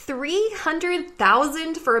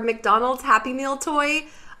$300,000 for a McDonald's Happy Meal toy?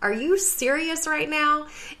 Are you serious right now?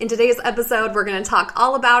 In today's episode, we're going to talk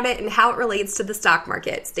all about it and how it relates to the stock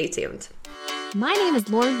market. Stay tuned. My name is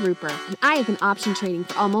Lauren Rupert, and I have been option trading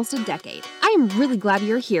for almost a decade. I am really glad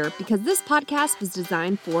you're here because this podcast was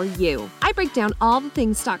designed for you. I break down all the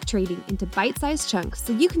things stock trading into bite-sized chunks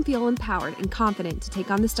so you can feel empowered and confident to take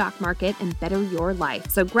on the stock market and better your life.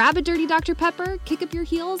 So grab a dirty Dr. Pepper, kick up your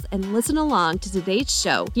heels, and listen along to today's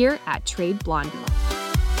show here at Trade Blondie.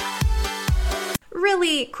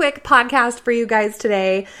 Really quick podcast for you guys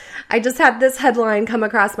today. I just had this headline come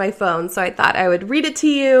across my phone, so I thought I would read it to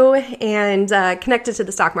you and connect it to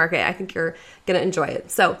the stock market. I think you're going to enjoy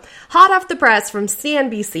it. So, hot off the press from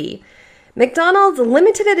CNBC. McDonald's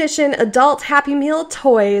limited edition adult Happy Meal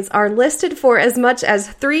toys are listed for as much as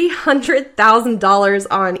 $300,000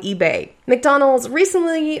 on eBay. McDonald's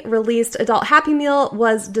recently released adult Happy Meal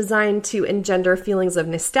was designed to engender feelings of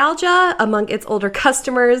nostalgia among its older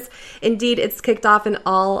customers. Indeed, it's kicked off an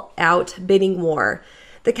all-out bidding war.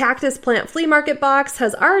 The Cactus Plant Flea Market box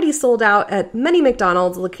has already sold out at many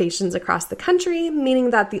McDonald's locations across the country,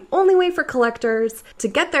 meaning that the only way for collectors to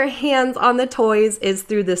get their hands on the toys is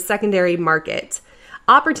through the secondary market.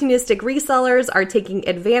 Opportunistic resellers are taking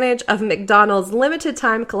advantage of McDonald's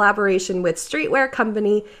limited-time collaboration with streetwear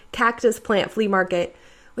company Cactus Plant Flea Market,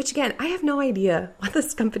 which again, I have no idea what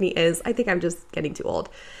this company is. I think I'm just getting too old.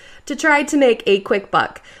 To try to make a quick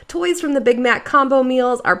buck. Toys from the Big Mac combo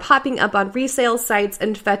meals are popping up on resale sites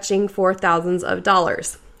and fetching for thousands of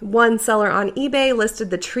dollars. One seller on eBay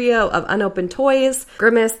listed the trio of unopened toys,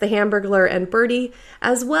 Grimace, the Hamburglar, and Birdie,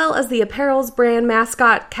 as well as the apparel's brand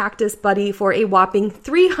mascot Cactus Buddy for a whopping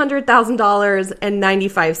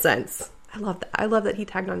 $300,000.95. I love that. I love that he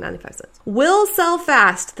tagged on 95 cents. Will sell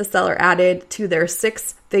fast, the seller added to their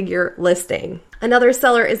six-figure listing. Another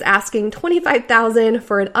seller is asking $25,000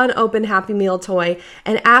 for an unopened Happy Meal toy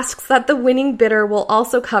and asks that the winning bidder will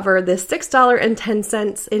also cover the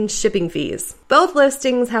 $6.10 in shipping fees. Both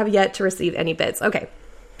listings have yet to receive any bids. Okay.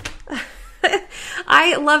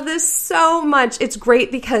 I love this so much. It's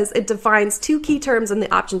great because it defines two key terms in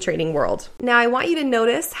the option trading world. Now, I want you to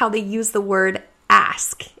notice how they use the word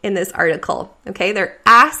ask in this article, okay? They're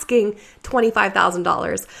asking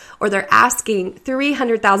 $25,000 or they're asking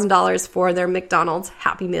 $300,000 for their McDonald's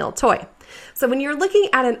Happy Meal toy. So when you're looking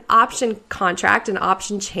at an option contract, an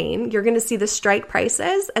option chain, you're going to see the strike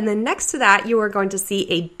prices, and then next to that, you are going to see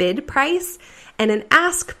a bid price and an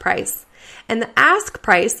ask price. And the ask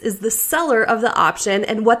price is the seller of the option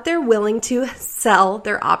and what they're willing to sell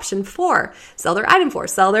their option for, sell their item for,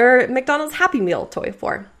 sell their McDonald's Happy Meal toy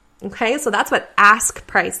for. Okay, so that's what ask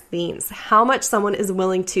price means, how much someone is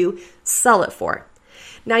willing to sell it for.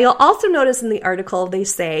 Now, you'll also notice in the article they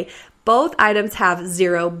say both items have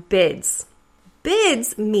zero bids.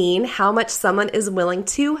 Bids mean how much someone is willing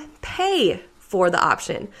to pay for the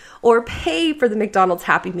option or pay for the McDonald's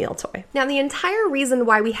Happy Meal toy. Now, the entire reason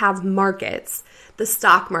why we have markets, the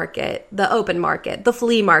stock market, the open market, the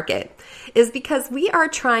flea market, is because we are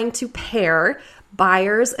trying to pair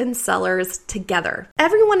buyers and sellers together.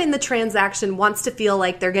 Everyone in the transaction wants to feel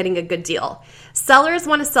like they're getting a good deal. Sellers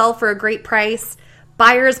want to sell for a great price.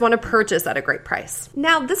 Buyers want to purchase at a great price.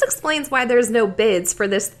 Now, this explains why there's no bids for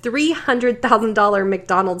this $300,000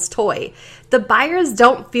 McDonald's toy. The buyers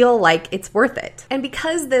don't feel like it's worth it. And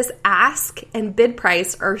because this ask and bid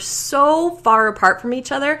price are so far apart from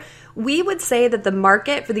each other, we would say that the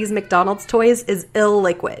market for these McDonald's toys is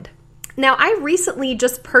illiquid. Now, I recently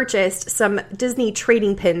just purchased some Disney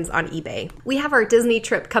trading pins on eBay. We have our Disney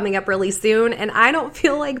trip coming up really soon, and I don't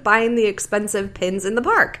feel like buying the expensive pins in the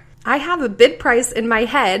park. I have a bid price in my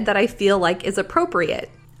head that I feel like is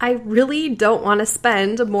appropriate. I really don't want to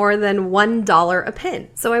spend more than $1 a pin.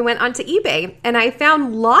 So I went onto eBay and I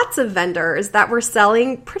found lots of vendors that were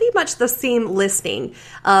selling pretty much the same listing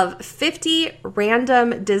of 50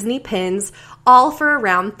 random Disney pins, all for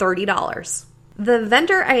around $30. The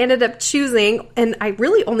vendor I ended up choosing, and I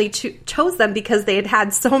really only chose them because they had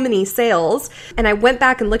had so many sales, and I went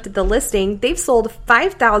back and looked at the listing, they've sold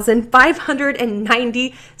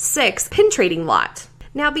 5,596 pin trading lot.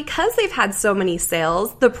 Now, because they've had so many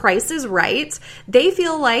sales, the price is right. They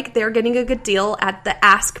feel like they're getting a good deal at the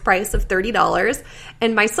ask price of $30.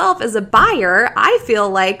 And myself as a buyer, I feel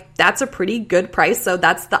like that's a pretty good price. So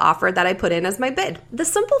that's the offer that I put in as my bid. The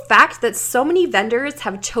simple fact that so many vendors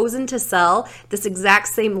have chosen to sell this exact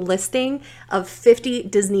same listing of 50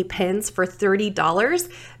 Disney pins for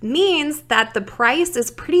 $30 means that the price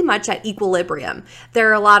is pretty much at equilibrium. There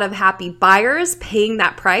are a lot of happy buyers paying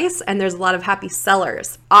that price, and there's a lot of happy sellers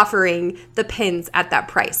offering the pins at that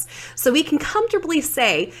price. So we can comfortably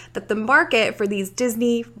say that the market for these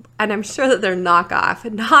Disney and I'm sure that they're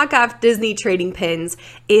knockoff Disney trading pins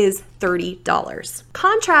is $30.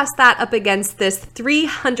 Contrast that up against this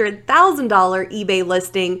 $300,000 eBay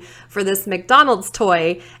listing for this McDonald's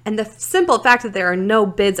toy, and the simple fact that there are no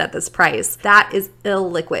bids at this price. That is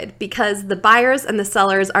illiquid because the buyers and the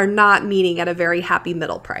sellers are not meeting at a very happy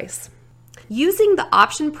middle price. Using the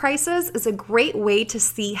option prices is a great way to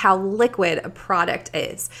see how liquid a product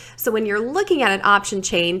is. So when you're looking at an option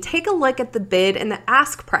chain, take a look at the bid and the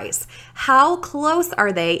ask price. How close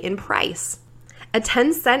are they in price? A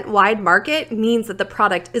 10-cent wide market means that the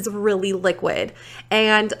product is really liquid,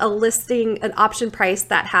 and a listing, an option price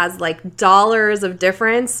that has like dollars of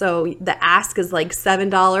difference, so the ask is like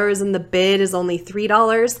 $7 and the bid is only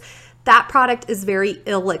 $3, that product is very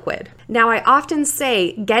illiquid. Now, I often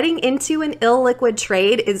say getting into an illiquid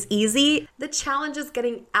trade is easy. The challenge is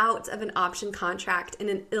getting out of an option contract in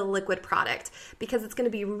an illiquid product because it's going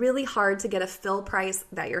to be really hard to get a fill price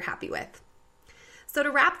that you're happy with. So to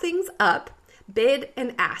wrap things up, bid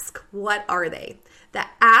and ask, what are they? The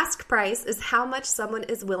ask price is how much someone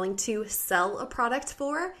is willing to sell a product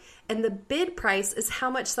for, and the bid price is how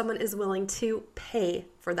much someone is willing to pay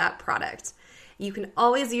for that product. You can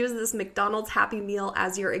always use this McDonald's Happy Meal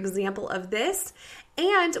as your example of this.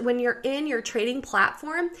 And when you're in your trading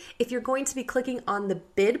platform, if you're going to be clicking on the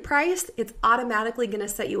bid price, it's automatically going to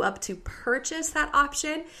set you up to purchase that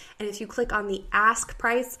option. And if you click on the ask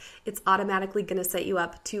price, it's automatically going to set you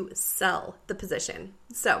up to sell the position.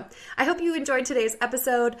 So I hope you enjoyed today's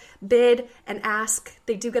episode. Bid and ask,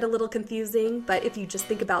 they do get a little confusing, but if you just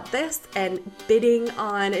think about this and bidding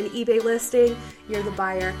on an eBay listing, you're the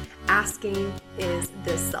buyer. Asking is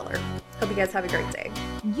the seller. Hope you guys have a great day.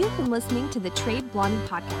 You've been listening to the Trade Blondie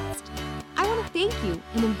podcast. I want to thank you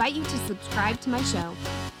and invite you to subscribe to my show.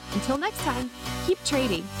 Until next time, keep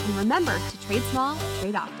trading and remember to trade small,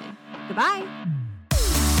 trade often. Goodbye.